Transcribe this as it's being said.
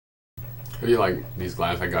Maybe like these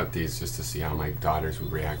glasses, I got these just to see how my daughters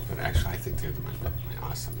would react, but actually I think they're my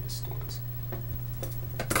awesomest ones.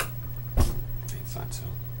 I thought so,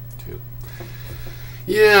 too.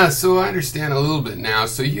 Yeah, so I understand a little bit now.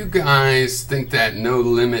 So you guys think that No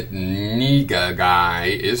Limit Niga guy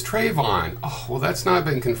is Trayvon. Oh, well, that's not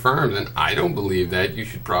been confirmed, and I don't believe that. You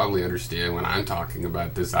should probably understand when I'm talking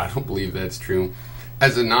about this. I don't believe that's true.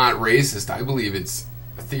 As a not racist, I believe it's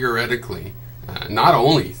theoretically, not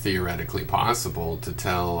only theoretically possible to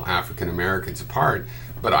tell African Americans apart,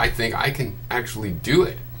 but I think I can actually do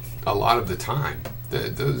it a lot of the time.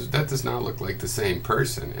 That does not look like the same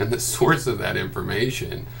person, and the source of that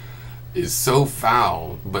information is so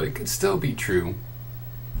foul, but it could still be true.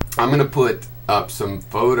 I'm going to put up some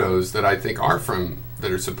photos that I think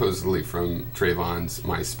that are supposedly from Trayvon's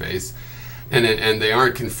MySpace, and they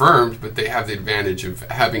aren't confirmed, but they have the advantage of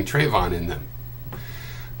having Trayvon in them.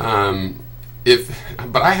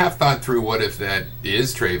 But I have thought through what if that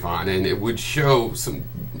is Trayvon, and it would show some.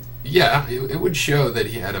 Yeah, it would show that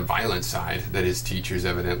he had a violent side that his teachers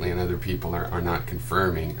evidently and other people are not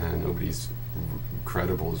confirming, and nobody's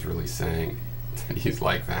credible is really saying that he's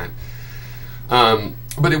like that.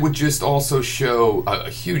 But it would just also show a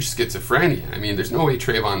huge schizophrenia. I mean, there's no way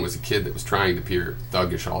Trayvon was a kid that was trying to appear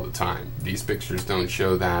thuggish all the time. These pictures don't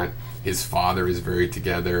show that. His father is very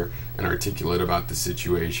together and articulate about the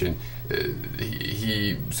situation.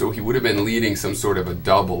 So he would have been leading some sort of a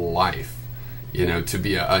double life. You know, to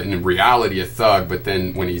be in reality a thug, but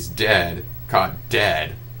then when he's dead, caught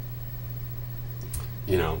dead,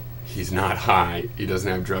 you know, he's not high, he doesn't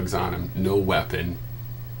have drugs on him, no weapon.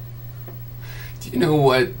 Do you know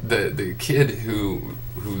what the kid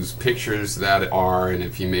whose pictures that are, and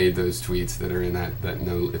if he made those tweets that are in that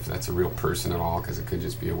no, if that's a real person at all, because it could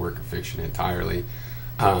just be a work of fiction entirely,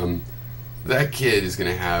 that kid is going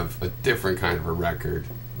to have a different kind of a record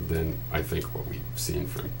than I think what we've seen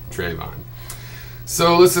from Trayvon.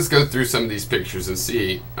 So let's just go through some of these pictures and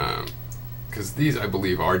see, because these I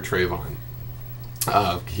believe are Trayvon.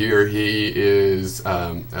 Here he is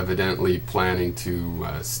evidently planning to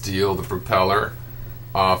steal the propeller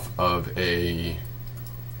off of a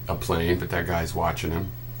plane, but that guy's watching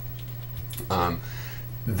him.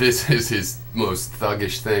 This is his most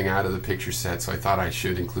thuggish thing out of the picture set, so I thought I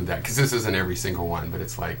should include that, because this isn't every single one, but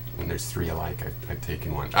it's like when there's three alike, I've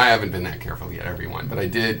taken one. I haven't been that careful to get every one, but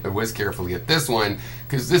I was careful to get this one,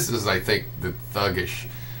 because this is, I think, the thuggish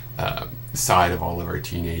side of all of our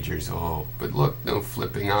teenagers. Oh, but look, no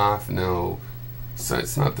flipping off, no, so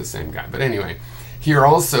it's not the same guy. But anyway, here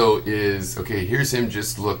also is, okay, here's him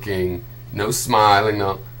just looking, no smiling,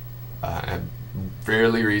 no, a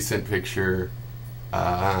fairly recent picture.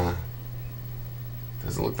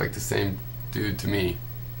 Doesn't look like the same dude to me.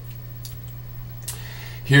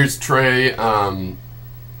 Here's Trey,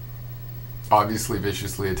 obviously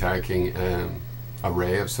viciously attacking a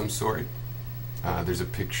ray of some sort. There's a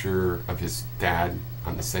picture of his dad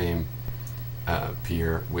on the same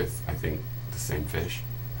pier with, I think, the same fish.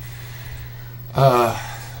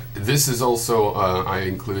 This is also, I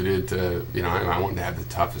included, you know, I wanted to have the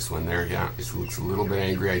toughest one there. Yeah, it looks a little bit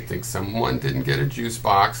angry. I think someone didn't get a juice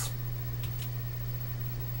box.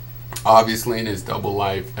 Obviously in his double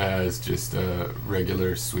life as just a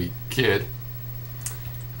regular sweet kid,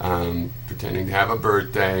 pretending to have a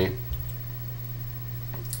birthday.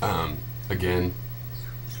 Again,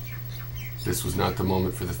 this was not the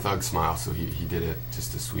moment for the thug smile, so he did it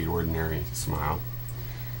just a sweet ordinary smile.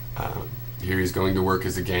 Here he's going to work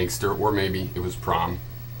as a gangster, or maybe it was prom.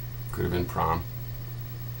 Could have been prom.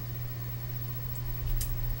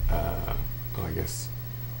 Oh, I guess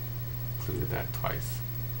included that twice.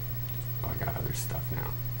 Oh, I got other stuff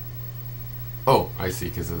now. Oh, I see,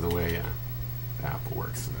 because of the way the Apple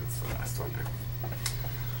works. So that's the last one there.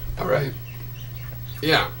 All right.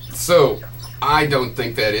 Yeah, so I don't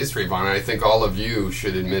think that is Trayvon. I think all of you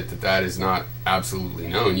should admit that that is not absolutely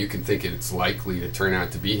known. You can think it's likely to turn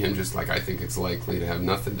out to be him, just like I think it's likely to have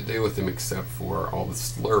nothing to do with him except for all the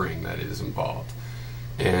slurring that is involved.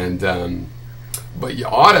 And but you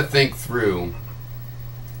ought to think through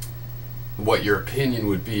what your opinion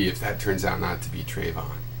would be if that turns out not to be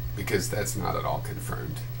Trayvon, because that's not at all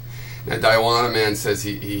confirmed. Now, Diwana Man says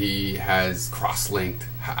he has cross-linked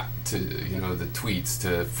to, you know, the tweets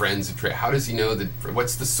to friends of Trey. How does he know that?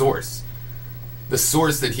 What's the source? The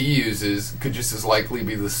source that he uses could just as likely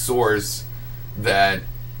be the source that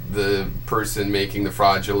the person making the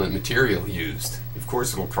fraudulent material used. Of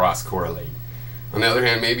course it'll cross-correlate. On the other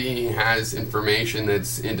hand, maybe he has information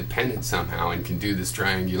that's independent somehow and can do this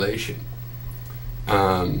triangulation.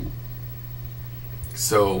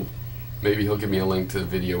 So maybe he'll give me a link to the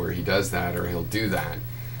video where he does that, or he'll do that.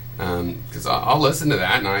 Because I'll listen to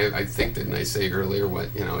that, and I think that, and I say earlier,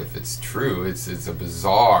 what, you know, if it's true, it's a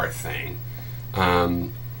bizarre thing.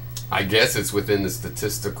 I guess it's within the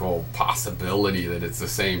statistical possibility that it's the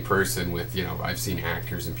same person with, you know, I've seen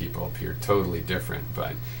actors and people appear totally different,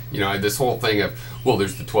 but, you know, this whole thing of, well,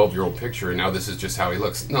 there's the 12-year-old picture and now this is just how he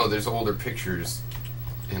looks. No, there's older pictures,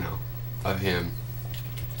 you know, of him,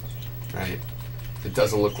 right? It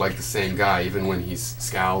doesn't look like the same guy even when he's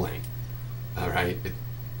scowling, all right?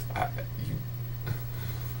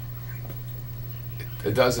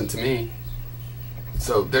 It doesn't to me.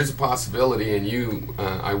 So there's a possibility, and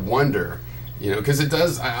I wonder, you know, because it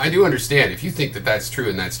does, I do understand, if you think that that's true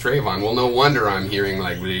and that's Trayvon, well, no wonder I'm hearing,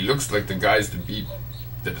 like, well, he looks like the guys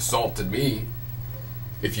that assaulted me,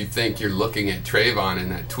 if you think you're looking at Trayvon in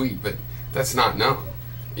that tweet, but that's not known.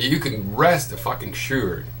 You can rest fucking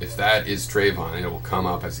assured, if that is Trayvon, it will come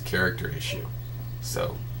up as a character issue.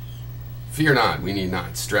 So, fear not, we need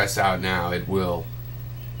not stress out now, we'll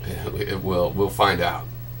find out.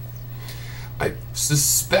 I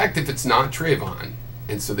suspect if it's not Trayvon,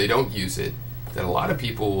 and so they don't use it, that a lot of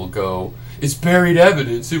people will go, it's buried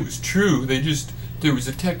evidence, it was true, there was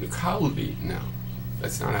a technicality. No,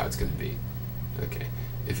 that's not how it's going to be. Okay,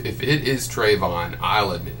 if it is Trayvon,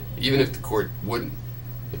 I'll admit it, even if the court wouldn't,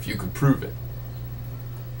 if you could prove it.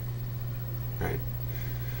 Right?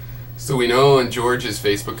 So we know on George's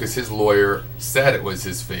Facebook, because his lawyer said it was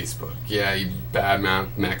his Facebook. Yeah, he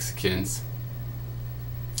badmouthed Mexicans.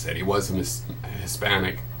 Said he was a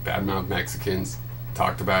Hispanic, badmouthed Mexicans,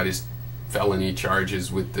 talked about his felony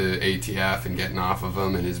charges with the ATF and getting off of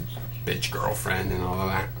them and his bitch girlfriend and all of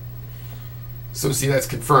that. So see, that's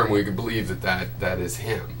confirmed. We could believe that is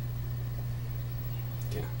him.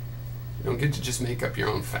 Yeah. You don't get to just make up your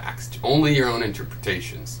own facts, only your own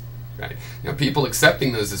interpretations. Right? Now, people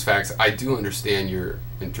accepting those as facts, I do understand your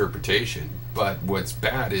interpretation, but what's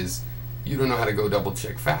bad is you don't know how to go double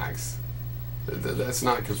check facts. That's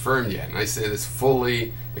not confirmed yet, and I say this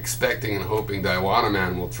fully expecting and hoping that Iwana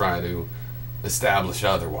Man will try to establish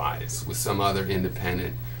otherwise with some other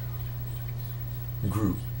independent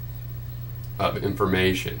group of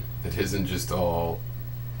information that isn't just all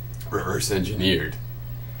reverse engineered.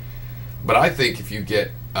 But I think if you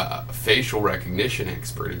get a facial recognition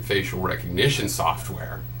expert in facial recognition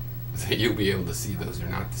software, that you'll be able to see those are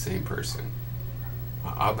not the same person.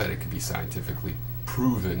 I'll bet it could be scientifically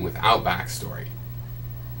proven without backstory.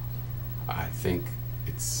 I think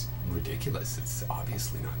it's ridiculous. It's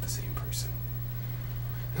obviously not the same person.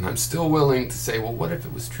 And I'm still willing to say, well, what if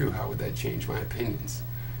it was true? How would that change my opinions?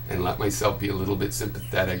 And let myself be a little bit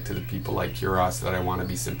sympathetic to the people like Kuros that I want to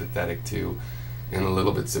be sympathetic to, and a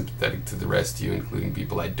little bit sympathetic to the rest of you, including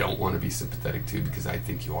people I don't want to be sympathetic to, because I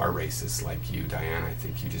think you are racist, like you, Diane. I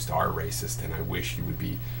think you just are racist, and I wish you would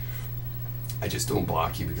be. I just don't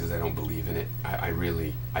block you because I don't believe in it. I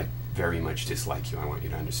very much dislike you. I want you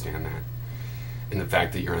to understand that. And the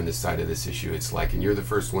fact that you're on this side of this issue, it's like, and you're the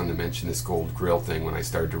first one to mention this gold grill thing when I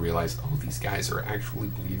started to realize, oh, these guys are actually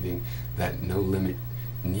believing that no limit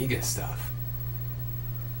Niga stuff.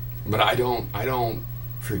 But I don't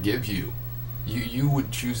forgive you. You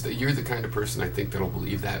would choose that. You're the kind of person I think that'll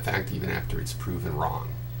believe that fact even after it's proven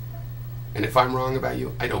wrong. And if I'm wrong about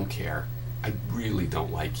you, I don't care. I really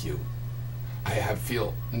don't like you. I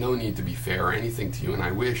feel no need to be fair or anything to you, and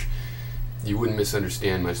I wish you wouldn't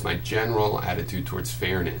misunderstand my general attitude towards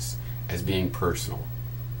fairness as being personal.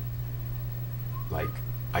 Like,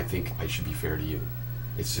 I think I should be fair to you.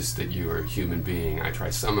 It's just that you are a human being. I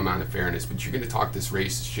try some amount of fairness, but you're going to talk this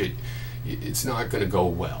racist shit. It's not going to go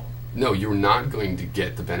well. No, you're not going to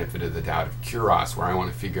get the benefit of the doubt of Kuros, where I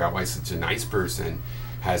want to figure out why such a nice person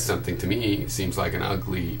has something to me seems like an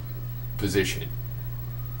ugly position.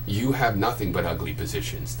 You have nothing but ugly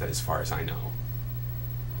positions, that as far as I know.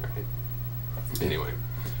 Right? Anyway,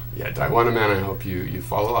 yeah, Iwana Man, I hope you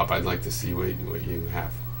follow up. I'd like to see what you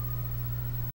have.